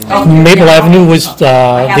Maple Avenue was,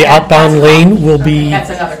 the outbound lane will be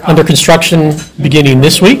under construction beginning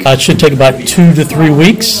this week. It should take about 2 to 3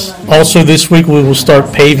 weeks. Also this week, we will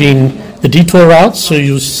start paving the detour routes, so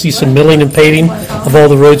you'll see some milling and paving of all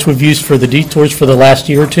the roads we've used for the detours for the last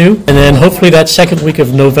year or two. And then hopefully that second week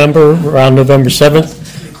of November, around November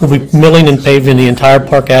 7th, we'll be milling and paving the entire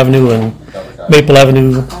Park Avenue and Maple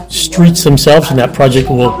Avenue streets themselves, and that project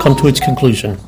will come to its conclusion.